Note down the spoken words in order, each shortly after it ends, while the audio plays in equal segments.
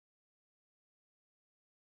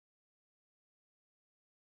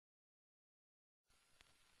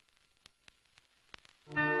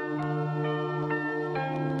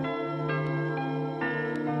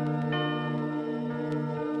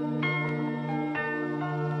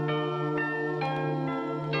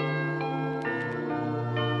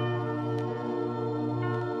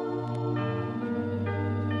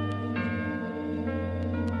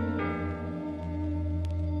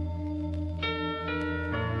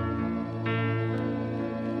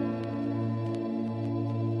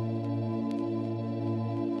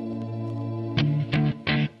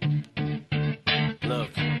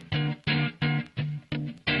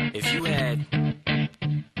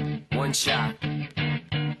shot,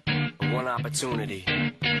 one opportunity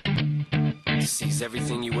to seize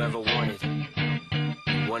everything you ever wanted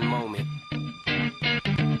in one moment.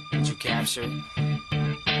 Did you capture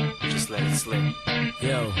it? Just let it slip.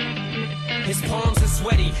 Yo. His palms are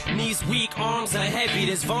sweaty, knees weak, arms are heavy.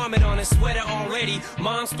 There's vomit on his sweater already.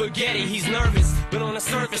 Mom's spaghetti, he's nervous, but on the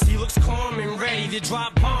surface he looks calm and ready to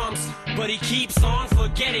drop bombs. But he keeps on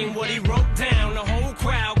forgetting what he wrote down. The whole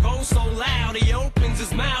crowd goes so loud, he opens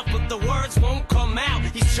his mouth, but the words won't come out.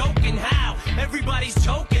 He's choking how? Everybody's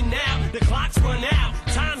choking now. The clock's run out,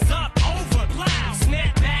 time's up, over, plow.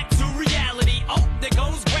 Snap back to reality, oh, there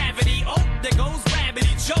goes gravity. Oh, there goes rabbit,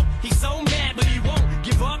 he choke. He's so mad, but he won't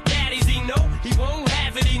give up. Daddies, he know he won't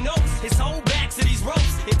have it. He knows his whole back to these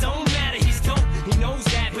ropes. It don't matter, he's dope. He knows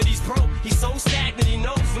that, but he's broke. He's so stagnant, he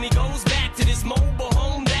knows when he goes back to this mobile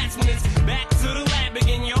home. That's when it's back to the lab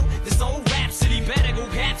again, yo. This old rhapsody better go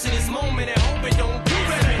capture this moment and hope it don't do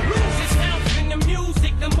better. Lose yourself in the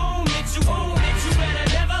music, the moment you own it. You better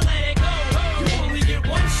never let it go. You only get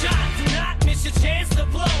one shot, do not miss your chance to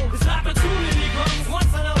blow. This opportunity comes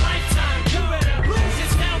once in a lifetime. You better lose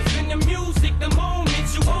yourself in the music, the moment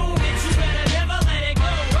you own it. You better never let it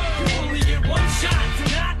go. You only get one shot,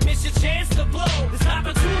 do not miss your chance to blow. This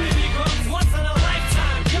opportunity comes once in a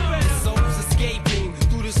lifetime. You better. Soul's escaping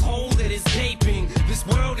through this hole that is gaping. This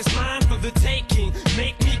world is mine for the taking.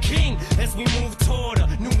 Make me king as we move toward a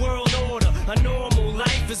new world order. A normal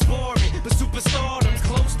life is boring, but superstardom's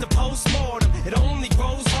close to postmortem. It only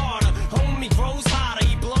grows harder, homie grows hotter.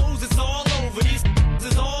 He blows, it's all over. These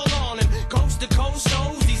is all on him. Coast to coast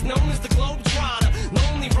shows, he's known as the Globetrotter.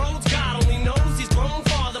 Lonely roads, God only knows he's grown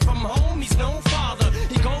farther from home. He's no father.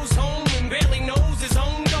 He goes home and barely knows his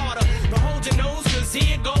own daughter. But hold your nose, cause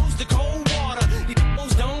here goes the cold water.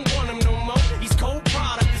 These don't want him no more. He's cold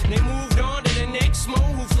product. They moved on to the next mo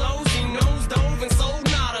who flows. He knows dove and sold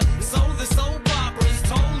nada. So the soap opera is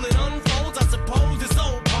told, it unfolds. I suppose it's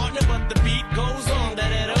old partner, but the beat goes on. You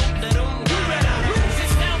better lose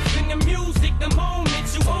yourself in the music, the moment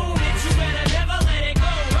you own it. You better never let it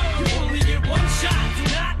go. You only get one shot, do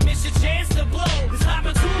not miss your chance to blow. This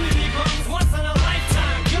opportunity comes once in a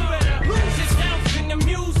lifetime. You better lose yourself in the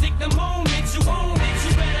music, the moment you own it.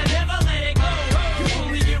 You better never let it go. You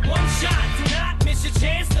only get one shot, do not miss your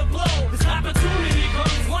chance to blow. This opportunity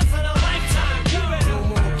comes once in a lifetime. You better. No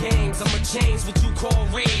more games, I'ma change what you call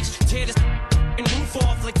rage. Tear this and roof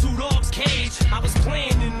off like two dogs' cage. I was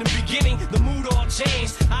playing in the beginning, the mood all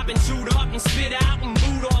changed. I've been chewed up and spit out and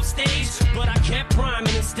booed off stage, but I kept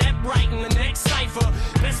rhyming and stepped right in the next cipher.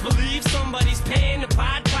 Best believe somebody's paying the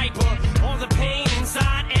Pied Piper. All the pain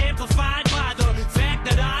inside amplified by the fact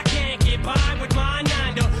that I can't get by with my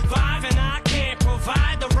 9 to 5, and I can't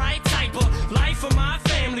provide the right type of life for my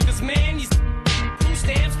family. Cause man, these food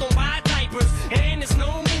stamps don't buy diapers, and there's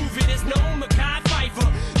no movie, there's no Mackay Pfeiffer.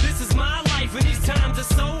 This is my life, and these times are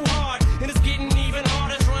so hard, and it's getting even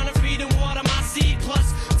harder trying to feed and water my seed.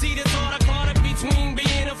 Plus, see the thought I caught up between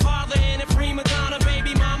being a father and a prima donna.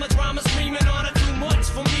 Baby mama drama screaming on her, too much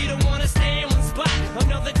for me to want.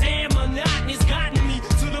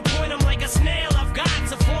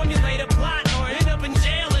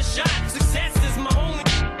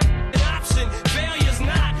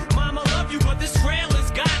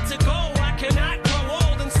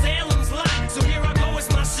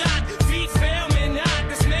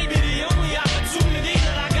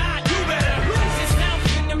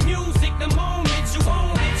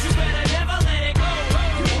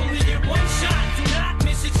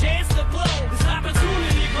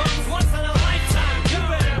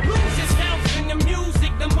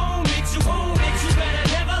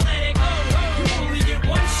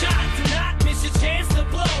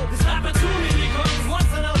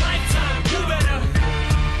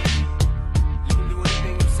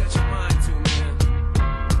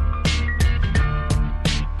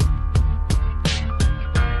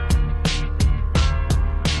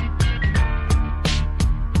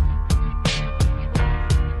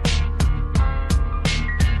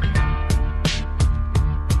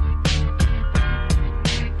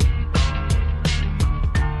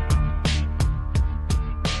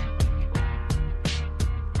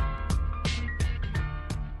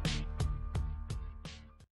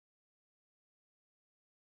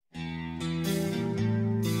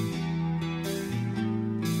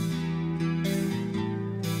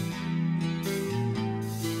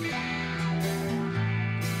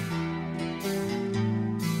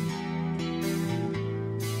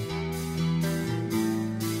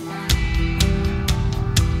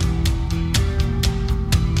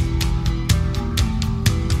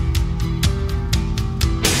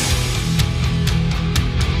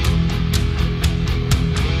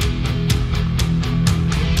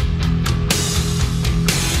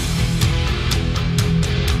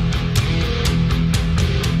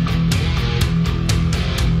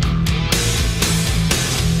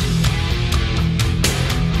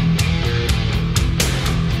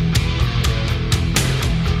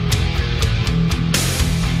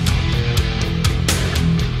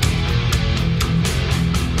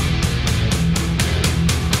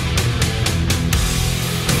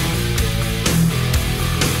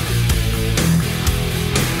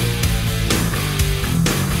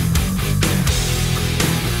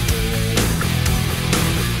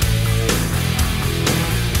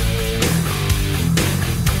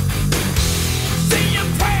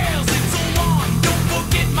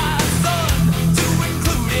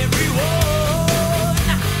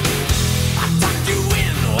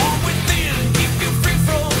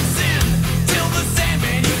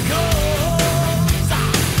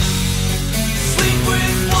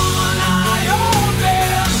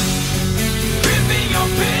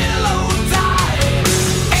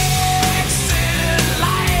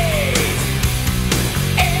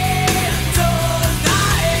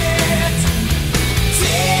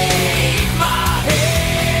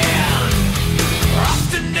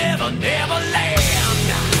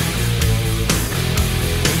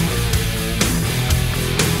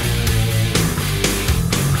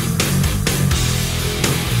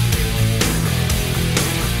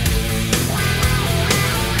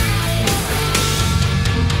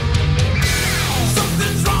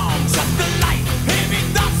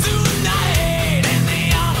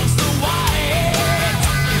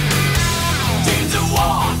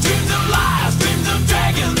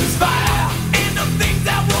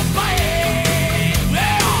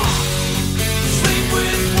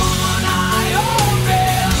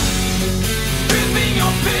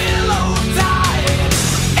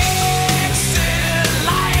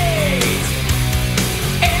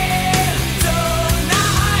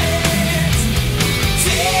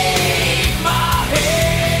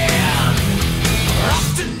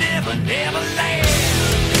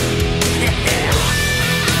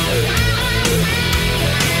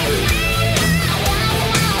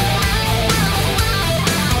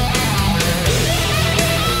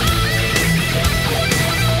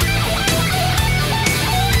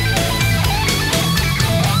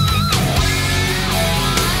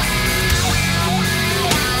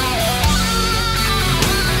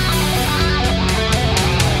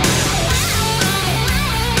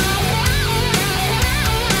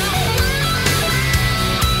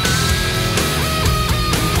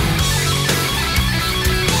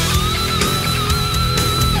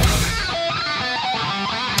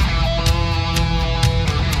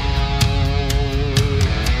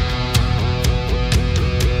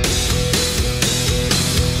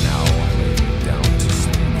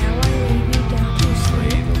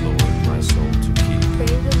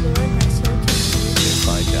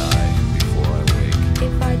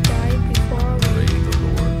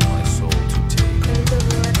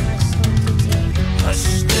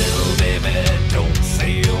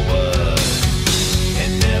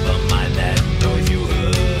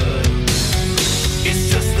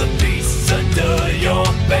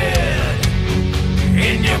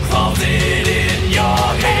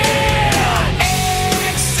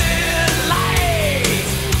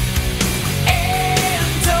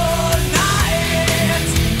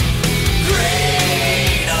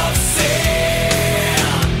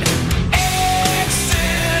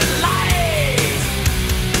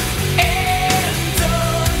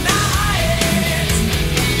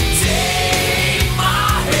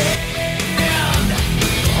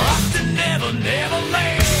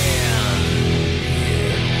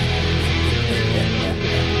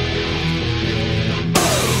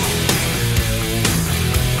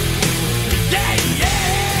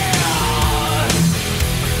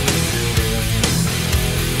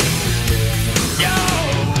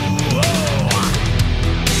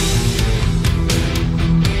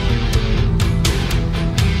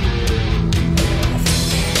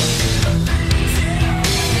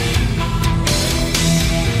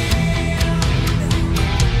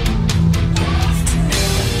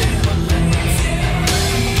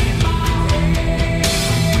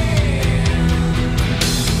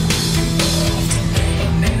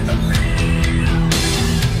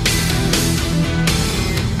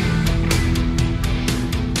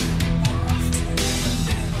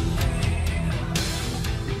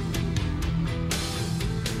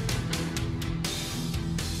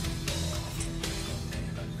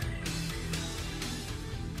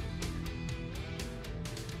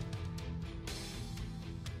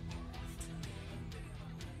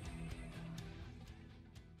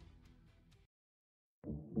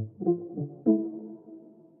 Hey,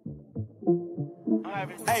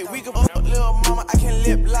 we can up, little mama, I can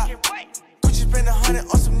lip lock. Gucci spend 100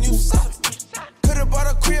 on some new socks. Could've bought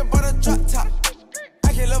a crib, bought a drop top.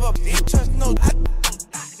 I can love a bitch, trust no.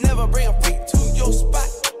 Never bring a freak to your spot.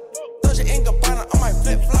 Throw your ink up on my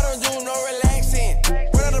flip flop. I don't do no relaxing.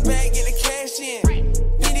 Run out the bag, get the cash in.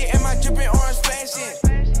 BD and my dripping orange flashing.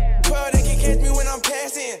 12, they can catch me when I'm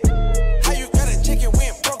passing. How you got a check it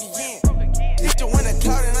went broke again? This the one that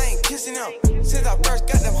cloud and I ain't kissing them. Since I first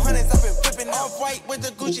got them hundreds, I've been flipping off white with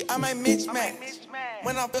the Gucci. I might mismatch.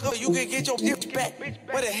 When I pick up, you can get your bitch back.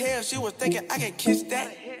 Where the hell she was thinking I can kiss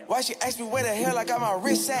that? Why she asked me where the hell I got my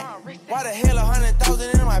wrist at? Why the hell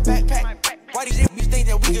 100,000 in my backpack? Why these bitches think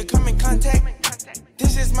that we could come in contact?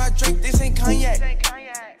 This is my drink, this ain't cognac.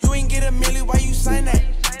 You ain't get a milli, why you sign that?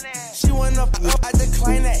 She wanna fuck up, I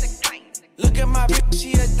decline that. Look at my bitch,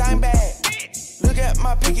 she a dime bag. Look at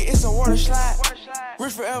my picket, it's a water slide.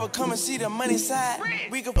 Rich forever, come and see the money side.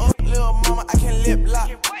 We can up, little mama, I can lip lock.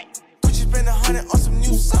 Gucci spend 100 on some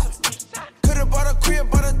new socks. Could've bought a crib,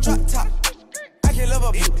 bought a drop top. I can love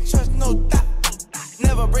a bitch, trust no doubt.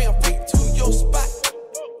 Never bring a freak to your spot.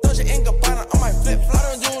 Throw your ink up on my flip flop. I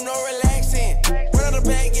don't do no relaxing. Run out the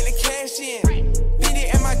bag, get the cash in. BD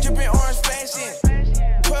and my dripping orange flashing.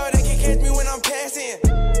 12, they can catch me when I'm passing.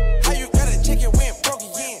 How you got a check it went broke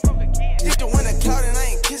again? This the one that cloud and I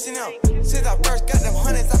ain't kissing them. Since I first got them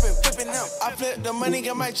hundreds, I've been flipping them. I flip the money,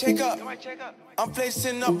 get my check up. I'm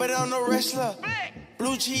placing up, but I'm no wrestler.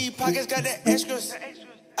 Blue cheese pockets got the extras.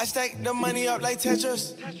 I stack the money up like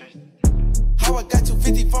Tetris. How I got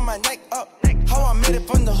 250 from my neck up. How I made it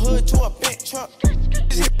from the hood to a big truck.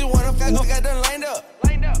 This the one I got done lined up.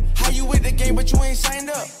 How you with the game but you ain't signed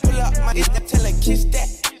up? Pull up my tell her kiss that.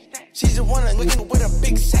 She's the one with a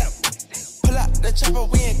big set. Pull out the chopper,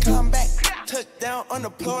 we in combat. Touch down on the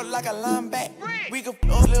floor like a lineback. We can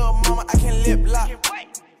oh little mama, I can lip lock.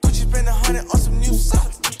 Gucci spend 100 on some new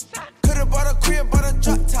socks. Could've bought a crib, bought a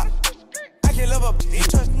drop top. I can love a bitch,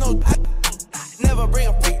 trust no. Never bring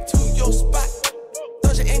a freak to your spot.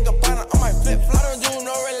 Throw your ink up on my flip flop. I don't do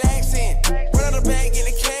no relaxing. Run out the bag, get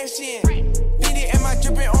the cash in. BD and my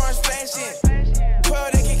dripping orange flashing.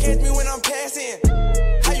 12, they can catch me when I'm passing.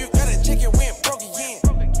 How you got a check it went broke again?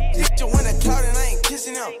 This the one that cloud and I ain't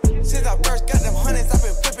kissing them. Since I first got them hundreds, I've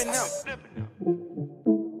been flipping them.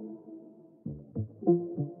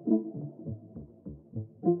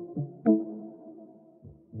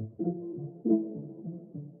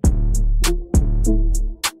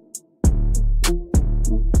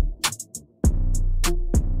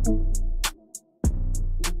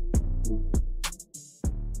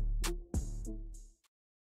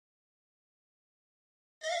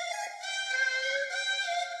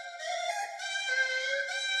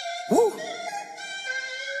 Woo!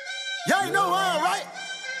 Y'all ain't know why, right?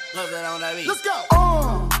 Love that on that beat. Let's go.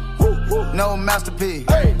 No masterpiece.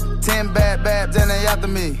 Hey. 10 bad babs and they after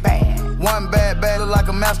me. Bam. One bad look like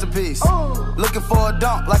a masterpiece. Looking for a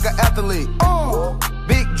dunk like an athlete.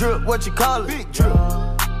 Big drip, what you call it? Big drip.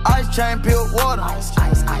 Ice chain, peeled water. Ice.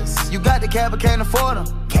 You got the cab, but can't afford them.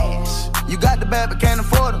 Cash. You got the bad, but can't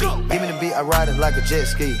afford them. Give me the beat, I ride it like a jet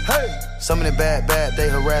ski. Hey. Some of the bad, they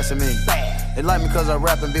harassing me. They like me cause I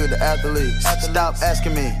rap and be with the athletes. Stop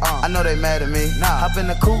asking me, I know they mad at me. Hop in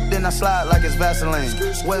the coupe, then I slide like it's Vaseline.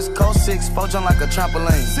 West Coast 6, jump like a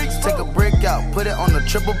trampoline. Take a brick out, put it on the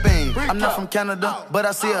triple beam. I'm not from Canada, but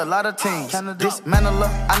I see a lot of teams. Dismantle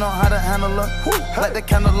her, I know how to handle her. Light the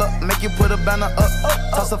candle up, make you put a banner up.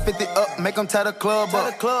 Toss a 50 up, make them tie the club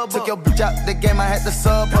up. Took your bitch out the game, I had to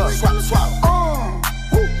sub her.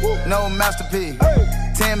 No masterpiece.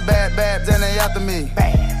 10 bad babs and they after me.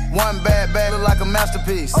 One bad look like a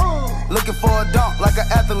masterpiece. Looking for a dunk like an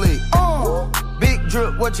athlete. Big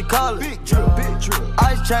drip, what you call it? Big drip.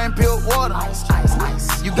 Ice chain, peeled water. Ice.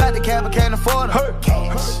 You got the cab, but can't afford it.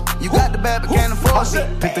 Cash. You got the bad, but can't afford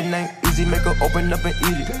it. Pick the name, easy, make her open up and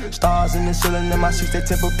eat it. Stars in the ceiling in my seats, they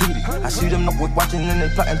Tempur-Pedic. I see them up with watching and they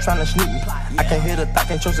plotting, trying to sneak me. I can't hear the thought,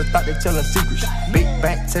 can't trust the thought, they telling secrets. Big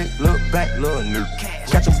bank, take, look back, little nigga.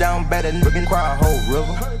 Catch them down bad and nigga cry a whole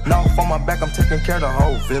river. Now on my back, I'm taking care of the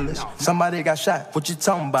whole village. Somebody got shot, what you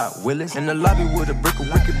talking about, Willis? In the lobby with a brick, a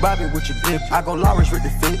wicked Bobby with your dip. I go Lawrence with the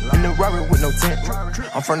fit, in the Rari with no tent.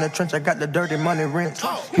 I'm from the trench, I got the dirty money rent.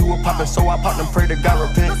 He was poppin', so I popped and pray to God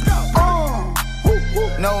repent.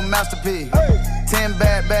 No masterpiece. 10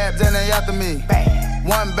 bad babs and they after me.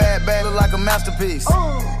 One bad look like a masterpiece.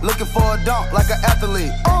 Looking for a dunk like an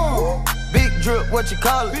athlete. Big drip, what you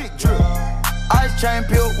call it? Big drip. Ice chain,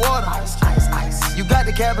 peeled water. Ice. You got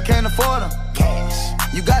the cab, but can't afford them. Cash.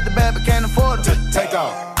 You got the bad, but can't afford them. Take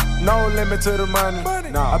off. No limit to the money.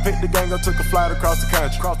 Nah. I picked the gang up, took a flight across the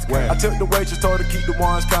country. I took the waitress, told her keep the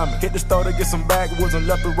ones coming. Hit the store to get some backwoods and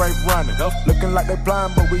left the right running. Looking like they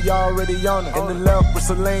blind, but we already on it. In the left with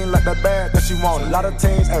Celine, like that bag that she wanted. A lot of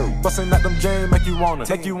teams, busting at them jeans, make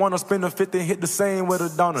you wanna spend a 50, hit the same with a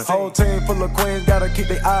donut. Whole team full of queens, gotta keep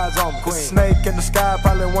their eyes on them. Snake in the sky,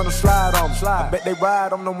 probably wanna slide on them. I bet they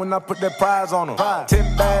ride on them when I put that prize on them.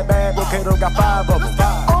 10 bad, okay, though got 5 of them.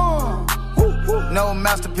 No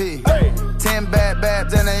masterpiece. 10 bad,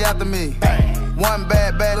 then they after me. 1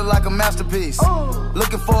 bad, look like a masterpiece.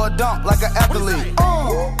 Looking for a dunk like an athlete.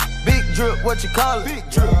 Big drip, what you call it? Big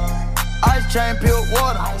drip. Ice chain, pure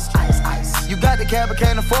water. Ice. You got the cab, but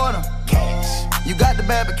can't afford them. Cash. You got the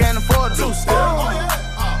bad, but can't afford them. 2-step. Oh yeah.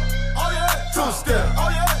 Oh yeah. 2-step. Oh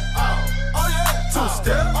yeah. Oh yeah.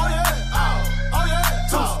 2-step. Oh yeah. Oh yeah.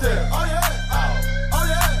 2-step. Oh yeah. Oh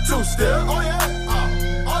yeah. 2-step. Oh yeah.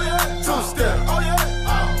 Oh yeah. 2-step. Oh yeah.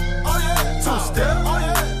 Oh yeah. 2-step. Oh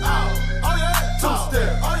yeah. Oh yeah.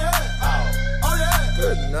 2-step. Oh yeah. Oh yeah.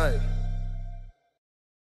 Good night.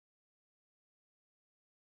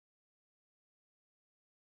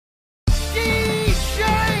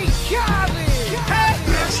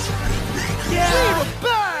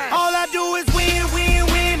 All I do is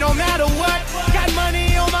win, no matter what. Got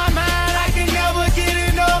money on my mind, I can never get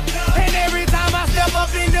enough. And every time I step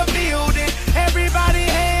up in the building, everybody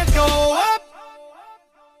hands go up.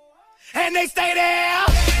 And they stay there,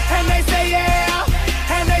 and they say yeah,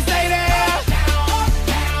 and they stay there.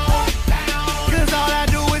 Cause all I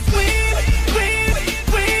do is win.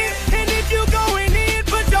 And if you going in,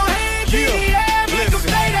 put your hands in the air, make them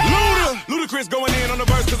stay there. Ludacris going in on the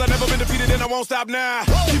verse, cause I never been defeated and I won't stop now.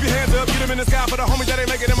 Keep your hands up, get them in the sky for the homies that ain't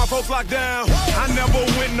making it, my folks locked down. I never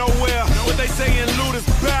went nowhere, what they saying Luda's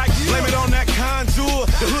back. Blame it on that contour,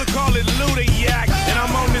 the hood call it Ludayak. And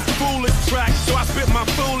I'm on this foolish track, so I spit my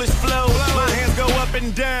foolish flow. My hands go up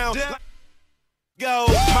and down. Go.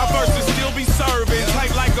 My verses still be serving,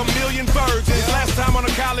 tight like a million virgins. Last time on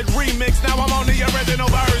a college remix, now I'm on the original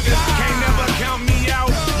version. Can't never count me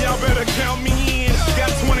out, y'all better count me in.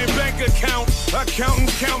 Got 20 bank accounts,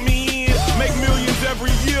 accountants count me in. Make millions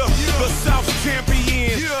every year, the South's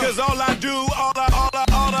champion. Cause all I do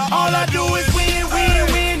is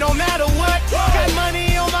win, no matter what. Got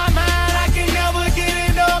money on my mind, I can never get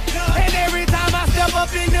enough. And every time I step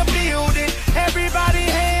up in the building, everybody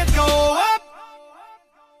hands go up.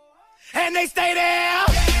 And they stay there,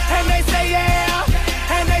 and they say yeah,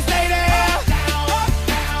 and they stay there.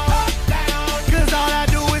 Cause all I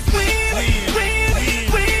do is win.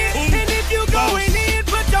 And if you going in,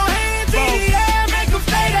 put your hands in the air, make them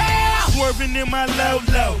stay there. Swerving in my low,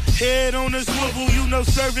 head on the swivel, you know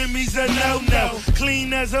serving me's a no-no.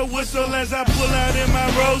 Clean as a whistle as I pull out in my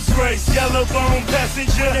Rolls Royce. Yellow bone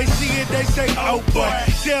passenger, they see it, they say, oh boy.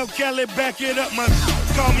 Tell Kelly, back it up, my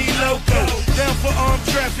call me loco. Down for armed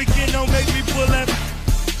trafficking, don't make me pull out.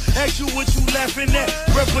 Ask you what you laughing at,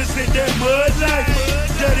 represent that mud life.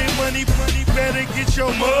 Dirty money, better get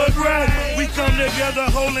your mud right. We come together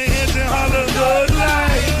holding hands and holler hood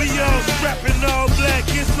life. We all strapping all black,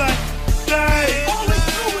 it's like night. All we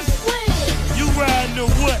do is win. You riding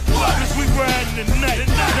or what? Cause we riding tonight.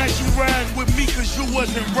 Now you riding with me cause you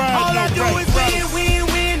wasn't riding. All I do is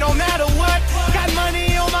win, no matter what. Got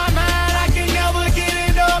money on my mind, I can never get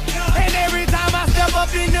it up. And every time I step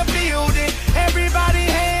up in the building,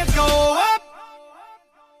 everybody hands go up.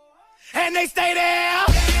 And they stay there,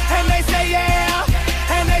 and they say yeah,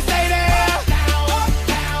 and they stay there.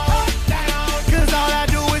 Cause all I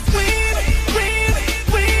do is win.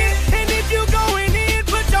 And if you going in,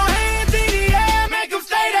 put your hands in the air, make them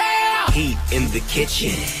stay there. Heat in the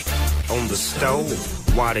kitchen, on the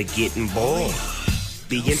stove, water getting boiled.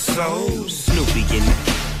 Being so Snoopy in the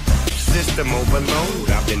system overload.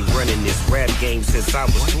 I've been running this rap game since I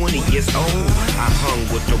was 20 years old. I hung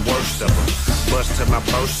with the worst of them, bust till I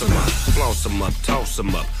burst them up, floss them up, toss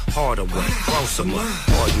them up, harder work, close them up.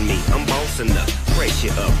 Pardon me, I'm bossing up, brace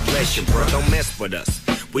you up, bless you, bro, don't mess with us.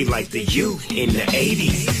 We like the U in the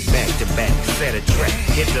 80s, back to back, set a track,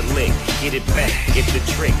 hit the lick, get it back, get the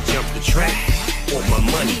trick, jump the track, want my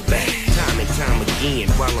money back, time and time again,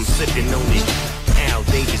 while I'm sipping on this. Al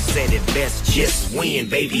Davis said it best, just win,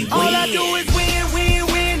 baby, win. All I do is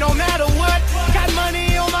win, no matter what. Got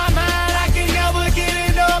money on my mind, I can never get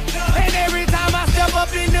it up. And every time I step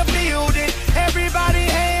up in the building, everybody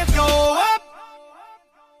hands go up.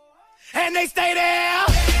 And they stay there,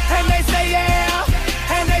 and they say yeah,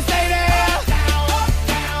 and they stay there.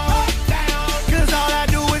 Cause all I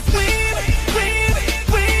do is win.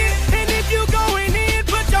 And if you going in,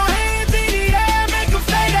 put your hands in the air, make them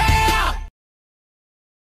stay there.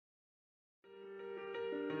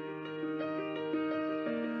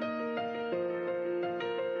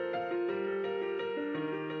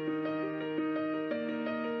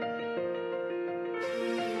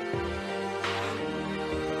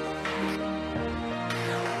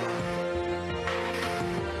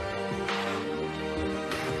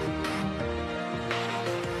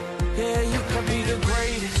 Yeah, you can be the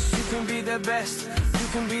greatest, you can be the best. You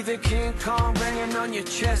can be the King Kong banging on your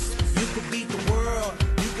chest. You can beat the world,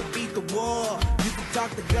 you can beat the war. You can talk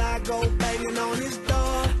to God, go banging on his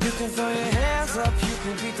door. You can throw your hands up, you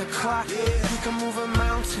can beat the clock. You can move a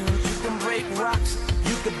mountain, you can break rocks.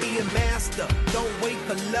 You can be a master, don't wait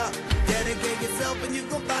for luck. Dedicate yourself and you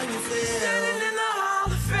gon' find yourself Standing in the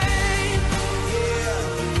Hall of Fame. Yeah.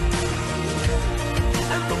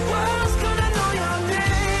 And the world's gonna know your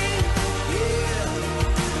name. Yeah.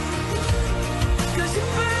 Cause you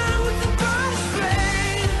burn with the brightest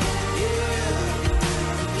flame. Yeah.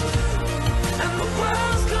 And the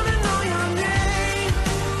world's gonna know your name.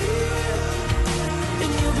 Yeah.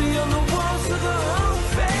 And you'll be on the walls of the Hall of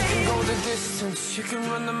Fame. You can go the distance, you can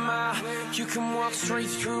run the mile. You can walk straight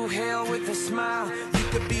through hell with a smile. You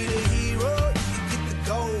could be the hero, you can get the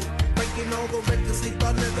gold. Breaking all the records they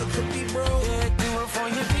thought never could be broke. Yeah, do it for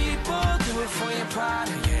your people, do it for your pride.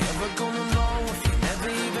 Are you ever gonna know if you never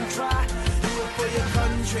even try? Do it for your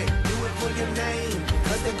country, do it for your name.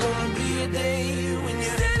 Cause there's gonna be a day when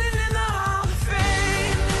you're Standing in the Hall of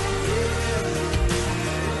Fame. yeah.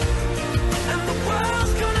 And the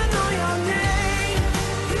world's gonna know your name.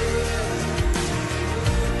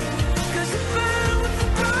 Cause you burn with the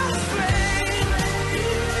brightest flame.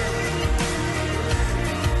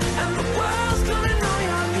 And the world's gonna know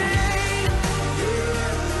your name.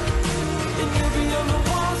 And you'll be on the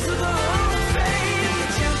walls of the Hall of Fame. Be a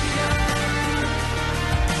champion.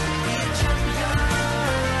 Be a champion.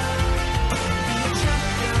 Be a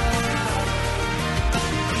champion.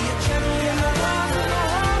 Be a champion. The walls of the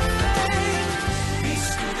Hall of Fame. Be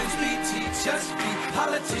students, be teachers, be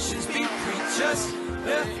politicians, be preachers.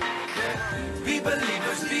 Be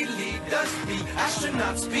believers, be leaders, be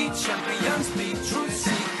astronauts, be champions, be truth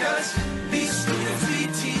seekers. Be students, be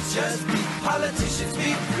teachers, be politicians,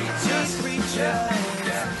 be preachers,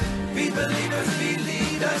 be believers, be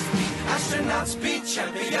leaders, be astronauts, be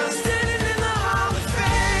champions. Standing in the Hall of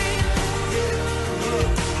Fame.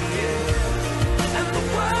 And the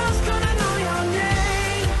world's gonna know your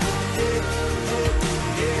name.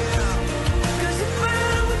 Cause you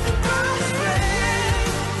burn with the brightest flame.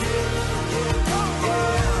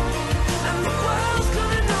 And the world's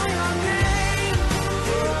gonna know your name.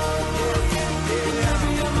 And you'll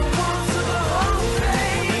be on the walls of the Hall of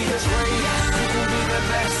Fame. You can be the greatest, you can be the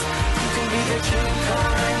best. You can be the King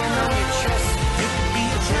Kong hanging on your chest. You can be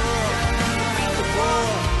the world, you can beat the war.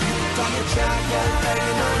 You can talk to God, go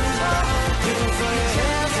banging on his door. You can throw your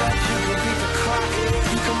hands up, you can beat the clock.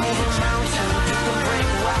 You can move a mountain, you can break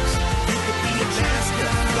rocks. You can be a master,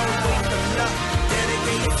 don't wait for luck.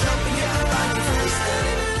 Dedicate yourself and you can find yourself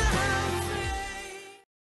standing in the Hall of Fame.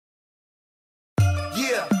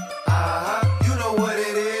 Yeah, you know what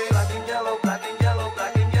it is. Black and yellow, black and yellow,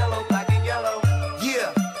 black and yellow, black and yellow. Yeah,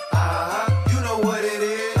 you know what it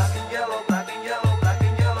is. Black and yellow, black and yellow, black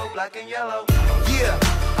and yellow, black and yellow. Yeah,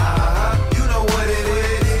 you know what it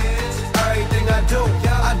is. Everything I do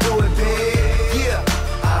it big.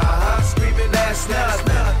 Yeah, screaming that's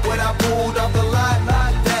nothing. When I pulled off the lot,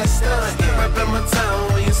 that's nothing. Reppin' my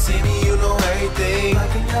town, when you see me, you know everything.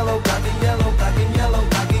 Black and yellow, black and yellow, black and yellow,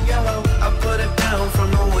 black and yellow. I put it down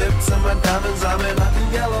from the whip to my diamonds. I'm in black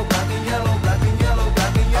and yellow, black and yellow, black and yellow,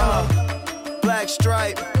 black and yellow. Black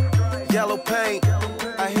stripe, yellow paint.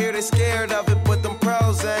 I hear they scared of it, but them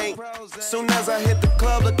pros ain't. Soon as I hit the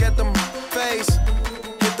club, look at them face.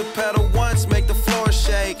 Hit the pedal once, make the floor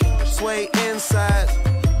shake. Sway inside,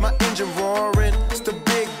 my engine roaring. It's the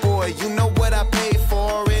big boy, you know what I paid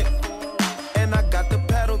for it. And I got the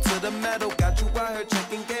pedal to the metal. Got you out here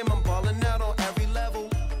checking game, I'm balling out on every level.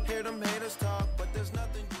 Hear them haters talk, but there's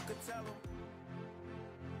nothing you could tell them.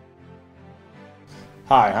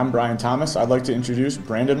 Hi, I'm Brian Thomas. I'd like to introduce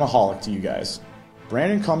Brandon Michalak to you guys.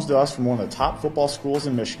 Brandon comes to us from one of the top football schools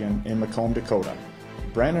in Michigan in Macomb, Dakota.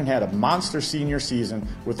 Brandon had a monster senior season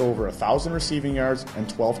with over 1,000 receiving yards and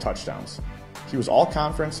 12 touchdowns. He was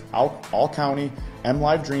all-conference, all-county,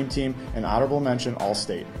 M-Live Dream Team, and honorable mention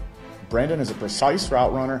All-State. Brandon is a precise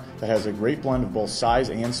route runner that has a great blend of both size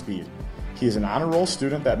and speed. He is an honor roll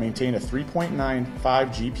student that maintained a 3.95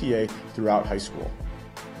 GPA throughout high school.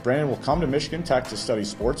 Brandon will come to Michigan Tech to study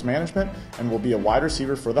sports management and will be a wide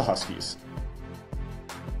receiver for the Huskies.